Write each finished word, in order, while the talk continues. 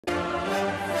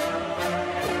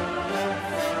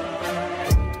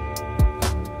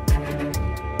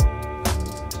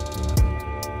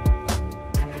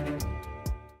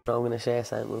I'm going to share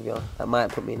something with you that might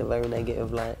put me in a very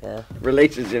negative light, yeah.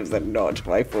 Relationships are not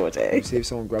my forte. See if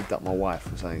someone grabbed up my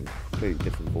wife or something, completely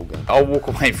different ballgame. I'll walk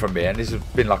away from it, and this has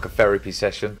been like a therapy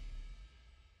session.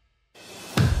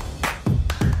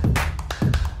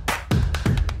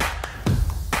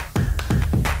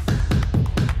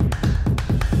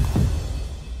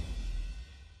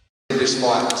 This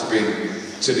fight to bring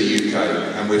to the UK,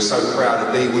 and we're so proud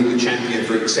of Leigh, the champion,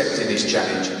 for accepting this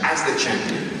challenge as the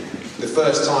champion. The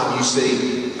first time you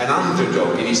see an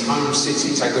underdog in his home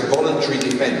city take a voluntary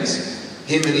defence,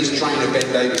 him and his trainer Ben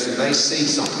Davison, they see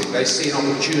something, they see an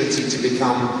opportunity to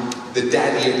become the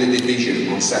daddy of the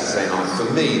division on Saturday night.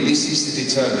 For me, this is to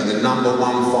determine the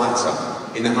 #1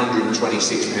 fighter in the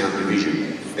 126-pound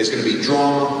division. There's going to be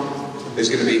drama, there's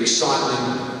going to be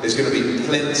excitement, there's going to be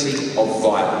plenty of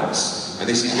violence. And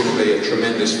this is going to be a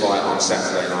tremendous fight on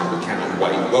Saturday night. We cannot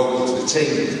wait. Welcome to the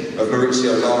team of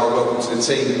Mauricio Lara, welcome to the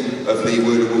team of Leigh.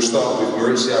 We'll start with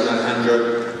Mauricio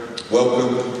Alejandro.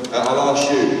 Welcome. I'll ask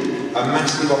you, a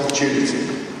massive opportunity.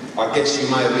 I guess you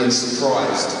may have been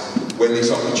surprised when this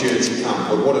opportunity came,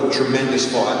 but what a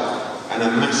tremendous fight and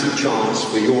a massive chance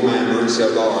for your man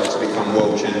Mauricio Lara to become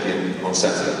world champion on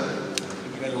Saturday.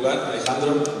 En primer lugar,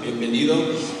 Alejandro, bienvenido.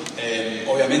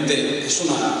 Obviamente es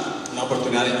una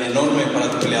oportunidad enorme para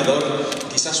tu peleador,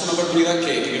 quizás una oportunidad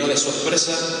que vino de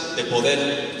sorpresa de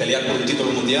poder pelear por un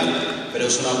título mundial, pero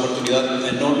es una oportunidad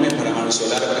enorme para Mauricio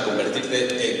Lara para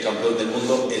convertirte en campeón del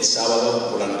mundo el sábado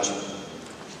por la noche.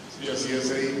 Sí, así es,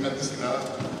 Leigh. Antes que nada,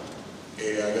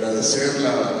 agradecer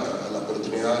la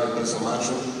oportunidad de la empresa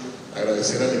Macho,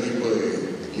 agradecer al equipo de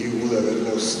Leigh de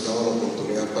habernos dado la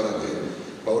oportunidad para que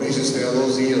Mauricio esté a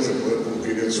 2 días de poder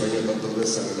cumplir el sueño tantas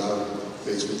veces anhelado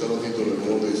de disputar un título del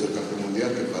mundo y ser campeón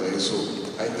mundial, que para eso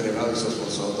ha entrenado y se ha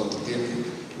esforzado tanto tiempo.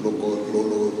 Lo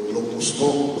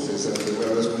buscó desde la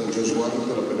primera vez con Joshua,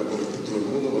 la pelea por el título del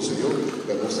mundo, no se dio,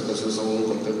 pero en esta ocasión estamos muy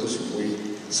contentos y muy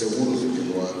seguros de que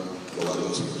lo va a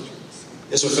conseguir.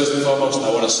 Yes, so first and foremost, I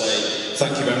want to say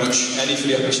thank you very much, Eddie, for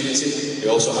the opportunity. We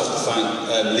also have to thank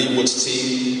Leigh Wood's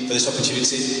team for this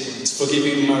opportunity, for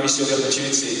giving Mauricio the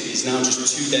opportunity. He's now just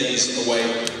 2 days away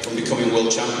from becoming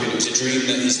world champion. It was a dream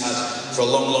that he's had for a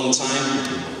long, long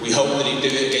time. We hope that he'd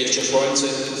do it against Josh Warrington.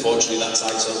 Unfortunately, that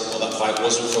title, or that fight,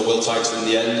 wasn't for a world title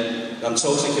in the end. But I'm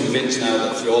totally convinced now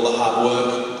that through all the hard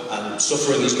work and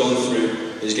suffering he's gone through,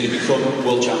 he's going to become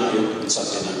world champion on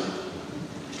Saturday night.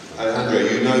 Alejandro,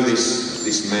 you know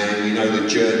this man, you know the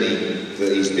journey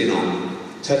that he's been on.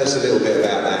 Tell us a little bit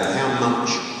about that. How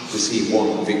much does he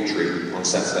want victory on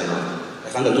Saturday night?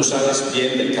 Alejandro, tú sabes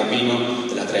bien del camino,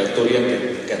 de la trayectoria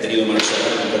que ha tenido Mauricio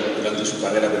Lara durante su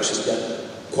carrera boxística.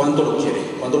 ¿Cuánto lo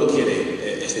quiere? ¿Cuánto lo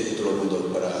quiere este título del mundo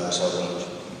para el sábado por la noche?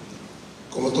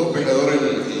 Como todo peleador,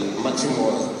 el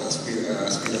máximo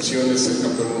aspiración es ser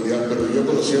campeón mundial, pero yo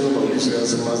conociendo a Mauricio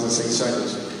hace más de 6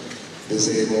 años.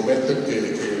 Desde el momento en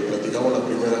que platicamos la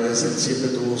primera vez, él siempre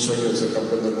tuvo un sueño de ser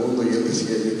campeón del mundo y él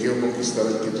decía, yo quiero conquistar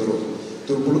el título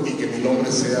y que mi nombre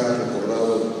sea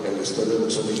recordado en la historia del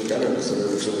boxeo mexicano, en la historia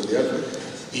del boxeo mundial.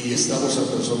 Y estamos a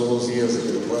tan solo 2 días de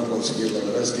que lo pueda conseguir. La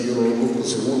verdad es que yo lo veo muy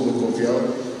seguro, muy confiado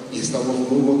y estamos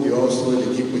muy motivados todo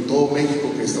el equipo y todo México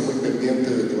que está muy pendiente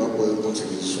de que va a poder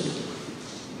conseguir su sueño.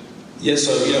 Yes,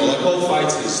 so, you know, like all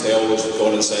fighters, they always go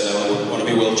on and say that I want to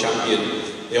be world champion.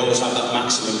 They always have that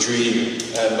maximum dream,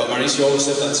 but Mauricio always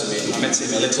said that to me. I met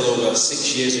him a little over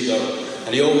 6 years ago,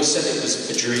 and he always said it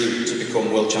was a dream to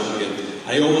become world champion.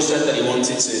 And he always said that he wanted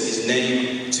his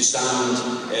name to sound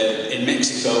in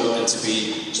Mexico and to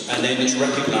be a name that's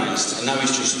recognised. And now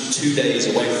he's just 2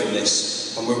 days away from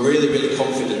this, and we're really, really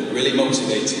confident, really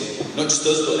motivated. Not just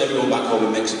us, but everyone back home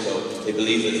in Mexico. They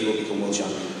believe that he will become world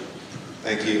champion.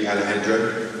 Thank you,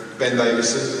 Alejandro. Ben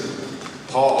Davison,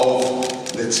 part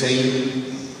of the team.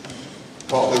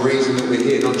 Part of the reason that we're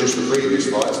here, not just for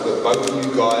previous fights, but both of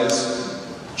you guys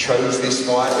chose this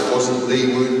fight. It wasn't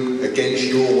Leigh Wood against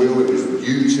your will, it was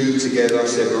you two together. I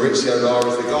said Mauricio Lara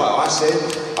is the guy. I said,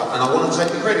 and I want to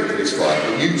take the credit for this fight,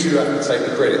 but you two have to take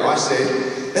the credit. I said,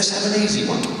 let's have an easy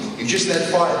one. You just had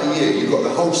fight of the year, you've got the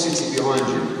whole city behind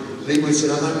you. Leigh Wood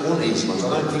said, I don't want easy ones,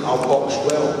 I don't think I'll box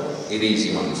well in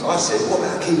easy ones. I said, what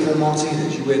about Kiko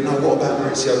Martinez? You went, no, what about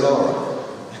Mauricio Lara?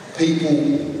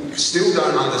 People still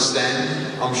don't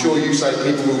understand. I'm sure you say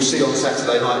people will see on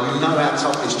Saturday night. You know how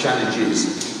tough this challenge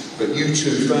is, but you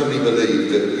two firmly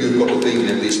believe that you've got to beat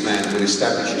this man and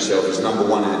establish yourself as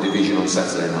 #1 in the division on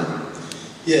Saturday night.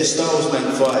 Yeah, styles make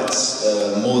fights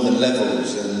more than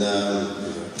levels, and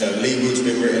you know, Leigh Wood's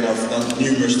been written off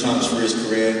numerous times for his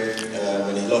career.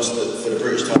 When he lost for the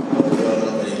British title,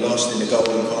 when he lost in the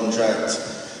Golden Contract,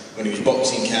 when he was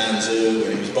boxing Kanzu,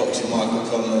 when he was boxing Michael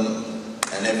Conlan.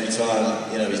 and every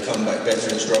time, you know, he's come back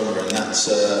better and stronger, and that's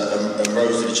and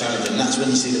rose to the challenge, and that's when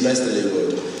you see the best of Leigh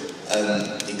Wood.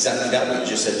 And exactly that what you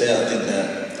just said there. I think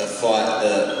that a fight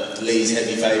that Leigh's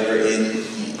heavy favourite in,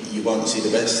 you won't see the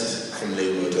best from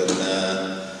Leigh Wood.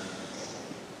 And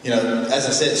you know, as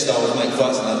I said, Star Wars make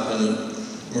fights, and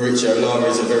MAURICIO LARA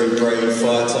is a very brave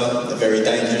fighter, a very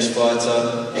dangerous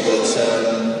fighter,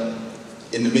 but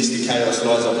in the midst of chaos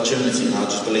lies opportunity, and I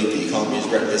just believe that you can't be as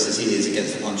reckless as he is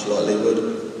against a puncher like Leigh Wood.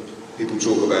 People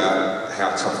talk about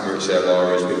how tough MAURICIO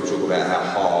LARA is, people talk about how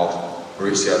hard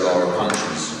MAURICIO LARA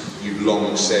punches. You've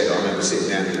long said, I remember sitting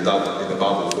down in the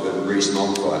bubble for the recent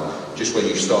on fight, just when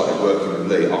you started working with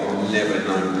Leigh, I've never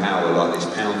known power like this,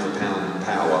 pound for pound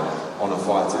power on a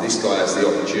fighter. This guy has the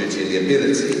opportunity and the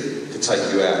ability to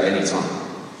take you out any time.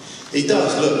 He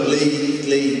does. Look,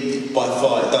 Leigh by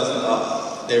far doesn't.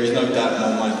 There is no doubt in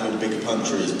my mind who the bigger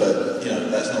puncher is, but you know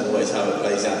that's not always how it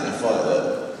plays out in a fight.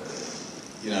 That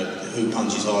you know who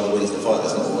punches harder wins the fight.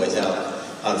 That's not always how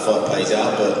the fight plays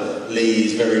out. But Leigh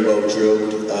is very well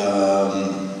drilled,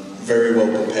 very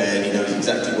well prepared. He knows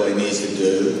exactly what he needs to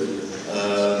do,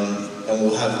 and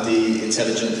will have the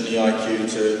intelligence and the IQ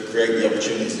to create the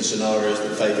opportunities and scenarios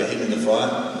that favour him in the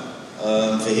fight.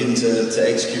 For him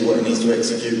to execute what he needs to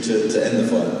execute to end the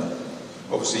fight.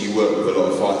 Obviously you work with a lot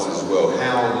of fighters as well.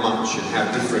 How much and how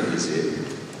different is it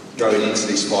going into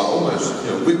this fight, almost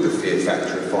with the fear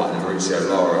factor of fighting MAURICIO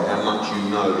LARA, how much you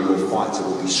know your fighter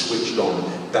will be switched on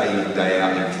day in, day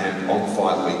out in camp, on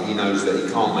fight week. He knows that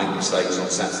he can't make mistakes on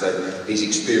Saturday. He's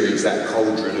experienced that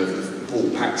cauldron of all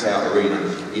packed out arena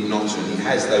in Nottingham. He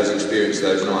has those experiences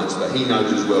those nights, but he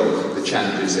knows as well the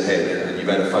challenges ahead, and you've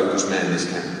had a focused man this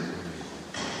camp.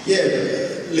 Yeah,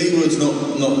 Leigh Wood's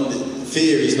not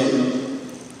fear is not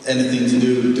anything to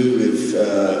do with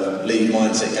Leigh's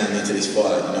mindset going into this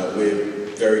fight. You know, we're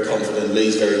very confident,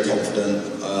 Leigh's very confident,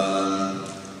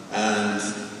 and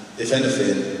if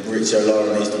anything, MAURICIO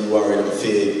LARA needs to be worried and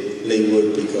fear Leigh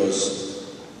Wood,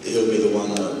 because he'll be the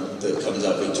one that comes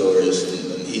out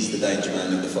victorious, and he's the danger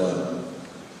man in the fight.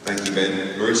 Thank you,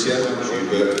 Ben. MAURICIO,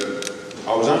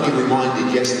 I was only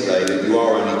reminded yesterday that you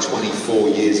are only 24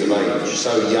 years of age,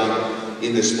 so young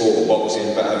in the sport of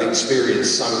boxing, but have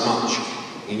experienced so much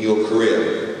in your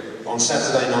career. On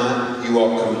Saturday night, you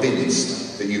are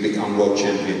convinced that you become world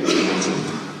champion.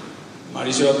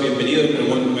 Mauricio, bienvenido en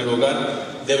primer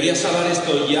lugar. Debería saber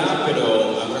esto ya,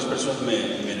 pero algunas personas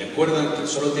me recuerdan que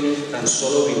solo tienes tan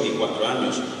solo 24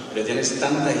 años, pero tienes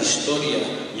tanta historia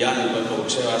ya en cuanto a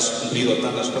boxeo, has cumplido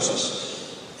tantas cosas.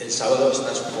 El sábado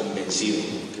estás convencido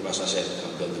que vas a ser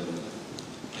campeón del mundo.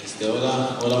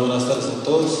 Hola, buenas tardes a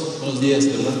todos. Buenos días,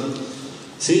 ¿verdad?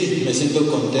 Sí, me siento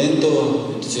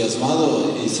contento,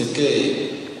 entusiasmado, y sé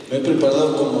que me he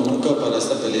preparado como nunca para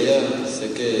esta pelea.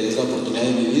 Sé que es la oportunidad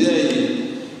de mi vida,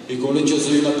 y como he dicho,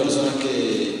 soy una persona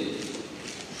que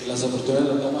las oportunidades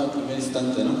las toma en primer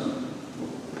instante, ¿no?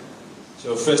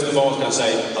 So first of all, I was going to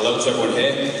say hello to everyone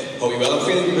here. Hope you're well. I'm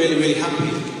feeling really, really happy.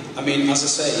 I mean, as I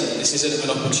say, this is an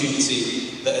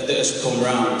opportunity that has come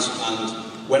round,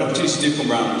 and when opportunities do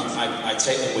come round, I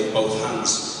take them with both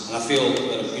hands, and I feel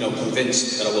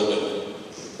convinced that I will win.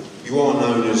 You are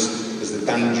known as the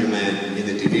danger man in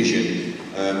the division.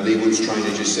 Leigh Wood's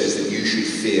trainer just says that you should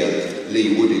fear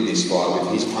Leigh Wood in this fight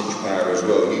with his punch power as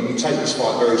well. You take this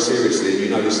fight very seriously, and you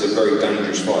know this is a very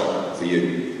dangerous fight for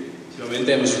you.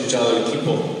 Últimamente hemos escuchado al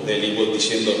equipo de Leigh Wood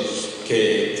diciendo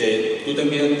que tú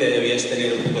también te debías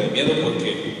tener un poco de miedo,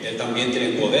 porque él también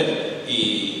tiene poder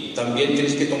y también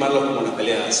tienes que tomarlo como una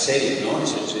pelea seria, ¿no?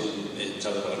 Es el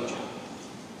sábado por la noche.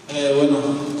 Bueno,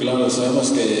 claro, sabemos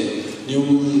que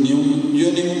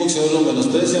ningún boxeador lo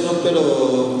menosprecia, ¿no?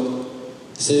 Pero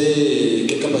sé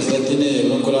qué capacidad tiene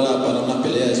Bronco Lara para una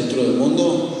pelea de título del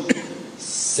mundo.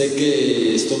 Sé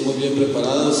que estoy muy bien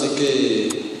preparado, sé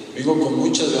que vengo con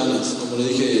muchas ganas. Como le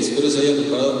dije, espero se haya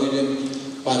preparado muy bien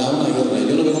para una guerra.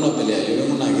 Yo no vengo a una pelea, yo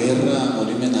vengo a una guerra, a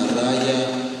morirme en la raya,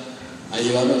 a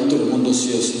llevarme a todo el mundo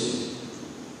sí o sí.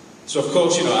 So of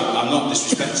course, I'm not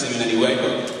disrespecting him in any way,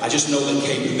 but I just know the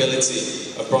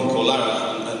capability of Bronco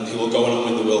Lara, and he will go on and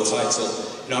win the world title.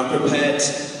 I'm prepared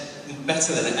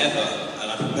better than ever,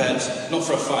 and I'm prepared not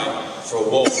for a fight, for a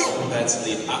war. I'm prepared to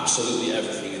leave absolutely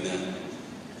everything in there.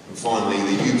 And finally,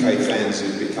 the UK fans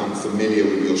have become familiar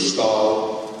with your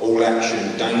style, all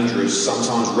action, dangerous,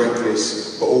 sometimes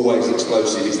reckless, but always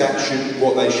explosive. Is that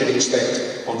what they should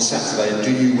expect on Saturday? And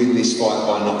do you win this fight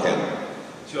by knockout?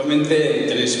 Seguramente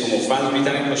tenéis como fans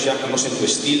británicos, ya conocen tu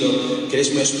estilo, que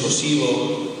eres muy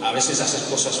explosivo, a veces haces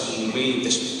cosas muy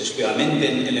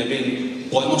descuidadamente en el ring.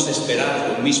 Podemos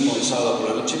esperar lo mismo el sábado por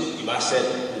la noche, y va a ser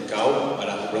un KO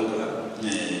para Bronco Lara.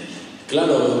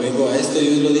 Claro, vengo a esto,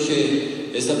 yo lo dije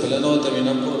esta pelea no va a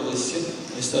terminar por decisión,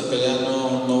 esta pelea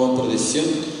no va por decisión.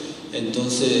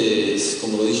 Entonces,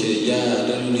 como lo dije, ya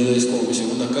Reino Unido es como mi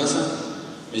segunda casa.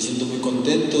 Me siento muy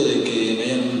contento de que me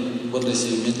hayan un buen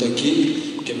recibimiento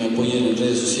aquí, que me apoyen en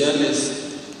redes sociales.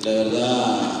 La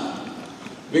verdad,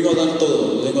 vengo a dar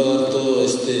todo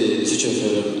este 18 de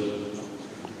febrero.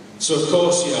 So of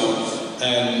course, you know,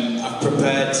 I've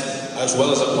prepared as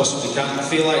well as I possibly can. I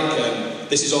feel like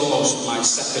this is almost my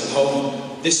second home.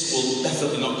 This will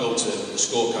definitely not go to the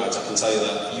scorecards, I can tell you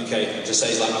that. UK, to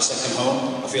say, is like my second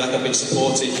home. I feel like I've been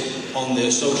supported on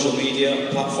the social media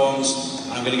platforms,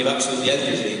 and I'm going to give absolutely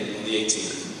everything on the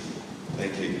 18th.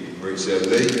 Thank you, Mauricio.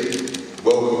 Leigh,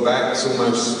 welcome back. It's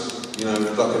almost, you know,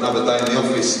 like another day in the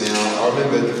office now. I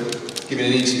remember giving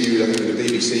an interview, I think, with the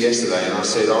BBC yesterday, and I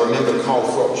said, I remember Carl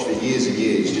Froch for years and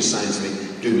years just saying to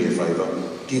me, do me a favour,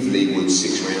 give Leigh Wood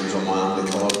 6 rounds on my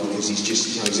undercard, because he's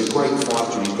just, you know, he's a great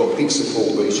fighter and he's got big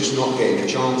support, but he's just not getting the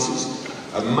chances.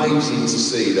 Amazing to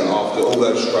see that after all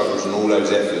those struggles and all those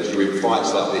efforts, you're in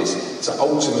fights like this to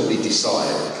ultimately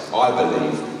decide, I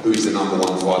believe, who is the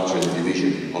 #1 fighter in the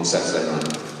division on Saturday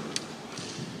night.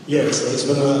 Yeah, so it's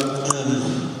been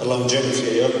a long journey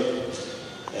for you.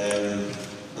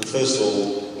 And first of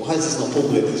all, why is this not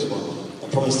public, this one? I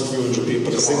promised the 300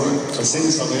 people I've seen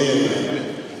something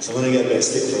here, so I'm going to get a bit of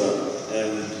stick for that.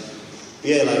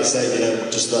 Yeah, like I said, you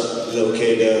know, just that little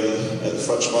kid at the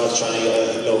Froch fight trying to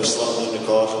get a little slap on the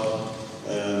card.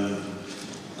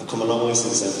 I've come a long way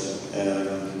since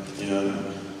then. You know,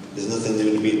 there's nothing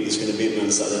that's going to beat me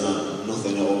on Saturday night.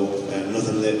 Nothing at all.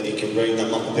 Nothing that he can bring that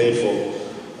I'm not prepared for.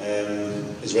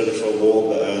 He's ready for a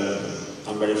war, but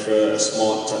I'm ready for a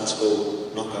smart,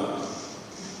 tactical knockout.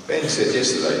 Ben said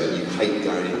yesterday that you hate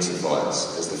going into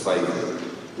fights as the favourite.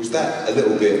 Was that a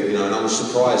little bit, you know, and I was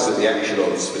surprised at the actual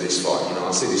odds for this fight. You know,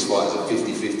 I see this fight as a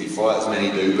 50-50 fight, as many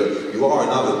do, but you are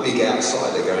another big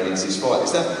outsider going into this fight.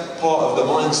 Is that part of the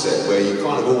mindset where you've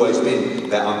kind of always been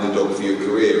that underdog for your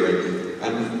career,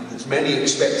 and many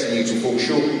expecting you to fall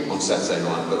short on Saturday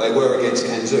night, but they were against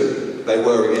Kanzu, they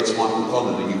were against Michael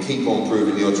Conlan, and you keep on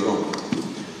proving the odds wrong?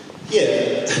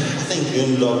 Yeah, I think the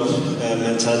underdog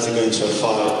mentality going into a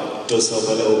fight does help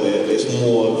a little bit. It's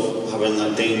more of having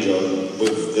that danger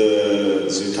with the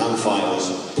Zukan fighters,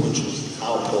 punches,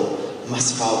 output,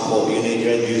 massive output, you need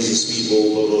your end user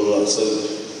speedball, blah blah blah. So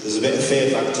there's a bit of fear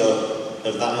factor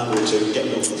of that angle to get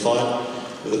me up for the fight.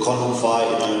 With the Conlan fight,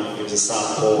 you know, it was a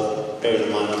southpaw, bearing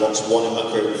in mind I boxed 1 in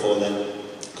my career before then,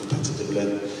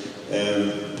 competitively.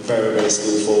 Very, very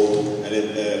skillful, and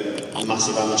a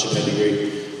massive amateur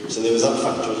pedigree. So there was that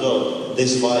factor as well.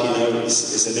 This fight, you know,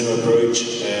 it's a new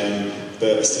approach,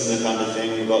 but a similar kind of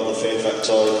thing about the fear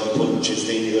factor, the punch is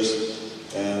dangerous.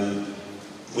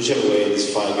 Whichever way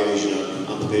this fight goes, you know,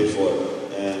 I'm prepared for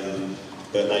it.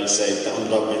 But like you say, the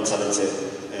underdog mentality,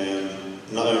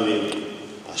 not only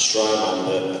I strive on,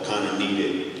 but I kind of need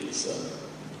it. So.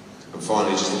 And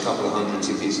finally, just a couple of 100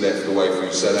 tickets left away from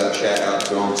your sellout. Shout out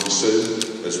to Auntie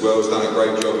Sue as well. Has done a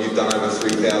great job. You've done over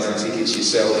 3,000 tickets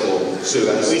yourself, or Sue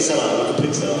has. We sell out, we're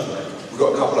complete sellout. We've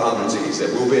got a couple of 100 tickets there.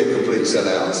 We'll be a complete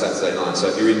sellout on Saturday night. So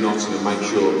if you're in Nottingham, make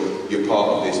sure you're part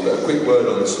of this. But a quick word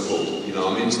on the support. You know,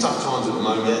 I mean, it's tough times at the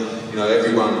moment. You know,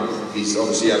 everyone is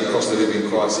obviously having a cost of living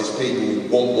crisis. People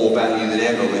want more value than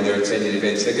ever when they're attending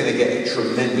events. They're going to get a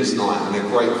tremendous night and a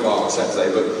great fight on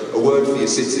Saturday. But a word for your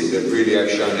city that really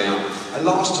has shown out. And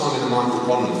last time in the Michael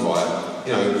Conlan fight,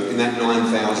 you know, in that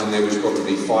 9,000 there was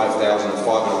probably 5,000 or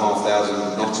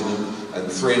 5,500 Nottingham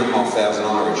and 3,500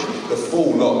 Irish. The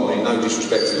full lot, I mean, no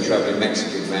disrespect to the travelling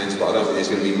Mexican fans, but I don't think there's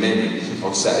going to be many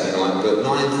on Saturday night. But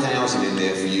 9,000 in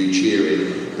there for you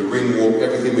cheering, the ring walk,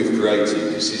 everything we've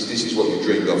created. This is what you've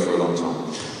dreamed of for a long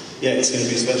time. Yeah, it's going to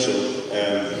be special.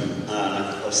 And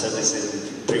I've said this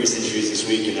in previous interviews this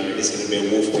week. You know, it's going to be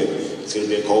a wolf pit. It's going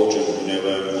to be a cauldron. You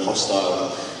know,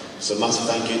 hostile. So massive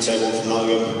thank you to everyone from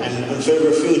Nottingham. And further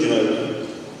afield, you know,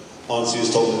 Auntie has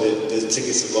told me that the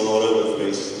tickets have gone all over the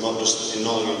place, not just in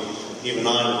Nottingham, even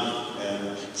Ireland.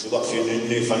 So we've got a few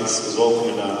new fans as well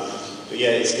coming down. But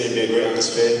yeah, it's going to be a great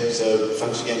atmosphere. So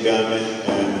thanks for getting behind me.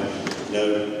 You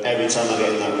know, every time I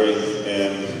get in that ring,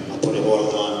 I put it all on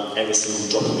the line. Every single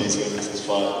drop of me is going into this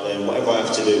fight. Whatever I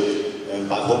have to do,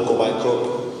 by hook or by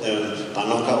crook, by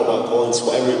knockout or by points,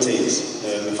 whatever it takes.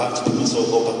 If I have to pick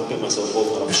myself up, I can pick myself up.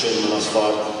 And I've shown in my last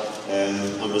fight.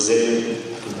 I'm resilient,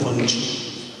 I can punch,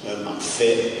 I'm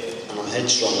fit, and I'm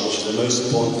headstrong, which is the most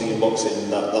important thing in boxing,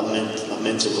 that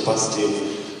mental capacity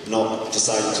of not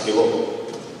deciding to give up.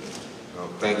 Well,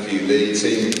 thank you, Leigh.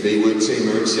 Leigh Wood, Team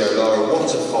Mauricio Lara.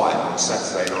 What a fight on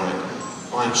Saturday night.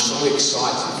 I am so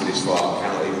excited for this fight, I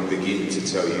cannot even begin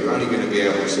to tell you. You're only going to be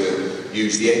able to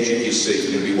use the edge of your seat.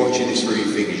 You're going to be watching this through your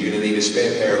fingers. You're going to need a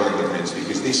spare pair of underpants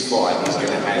because this fight is going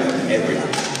to have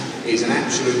everything. It's an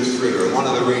absolute thriller, and one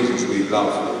of the reasons we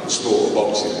love the sport of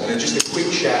boxing. And then just a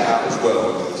quick shout out as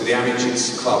well to the amateur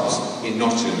clubs in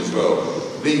Nottingham as well.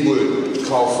 Leigh Wood,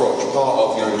 Carl Froch,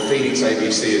 part of the Phoenix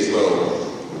ABC as well.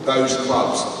 Those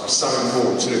clubs are so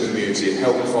important to the community and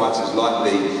helping fighters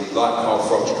like Leigh, like Carl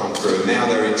Froch come through, and now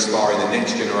they're inspiring the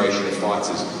next generation of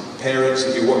fighters. Parents,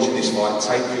 if you're watching this fight,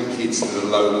 take your kids to the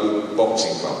local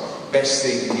boxing club. Best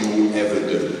thing you will ever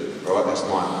do. Right, that's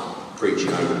my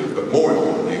preaching over with. But more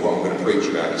importantly, what I'm going to preach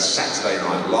about is Saturday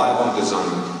night, live on the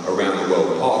zone around the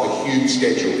world. Part of a huge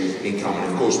schedule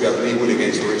incoming. Of course, we have Leigh Wood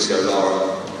against Mauricio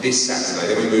Lara this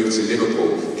Saturday. Then we move to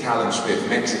Liverpool, Callum Smith,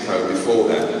 Mexico before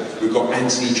that. We've got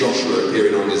Anthony Joshua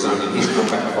appearing on the zone in his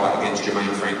comeback fight against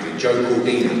Jermaine Franklin. Joe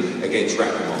Cordina against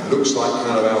Rakhimov. Looks like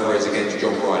Canelo Alvarez against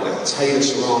John Ryder. Taylor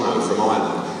Serrano from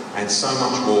Ireland. And so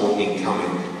much more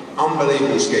incoming.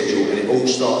 Unbelievable schedule, and it all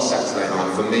starts Saturday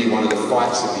night. For me, one of the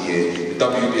fights of the year, the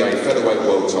WBA featherweight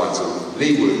world title,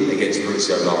 Leigh Wood against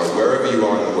Mauricio Lara. Wherever you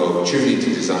are in the world, tune into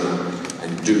the zone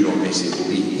and do not miss it. We'll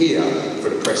be here for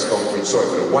the press conference, sorry,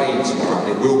 for the weigh-in tomorrow,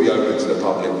 and it will be open to the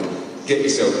public. Get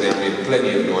yourself down here,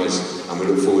 plenty of noise, and we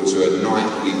look forward to a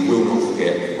night we will not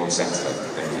forget on Saturday.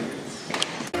 Thank you.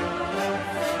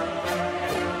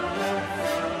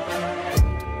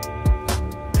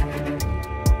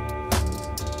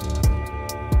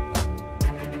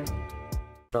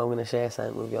 I'm going to share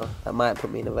something with you that might put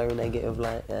me in a very negative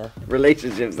light, yeah.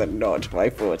 Relationships are not my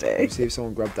forte. See if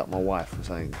someone grabbed up my wife or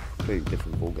something completely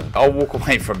different ballgame. I'll walk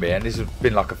away from it, and this has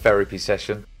been like a therapy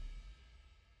session.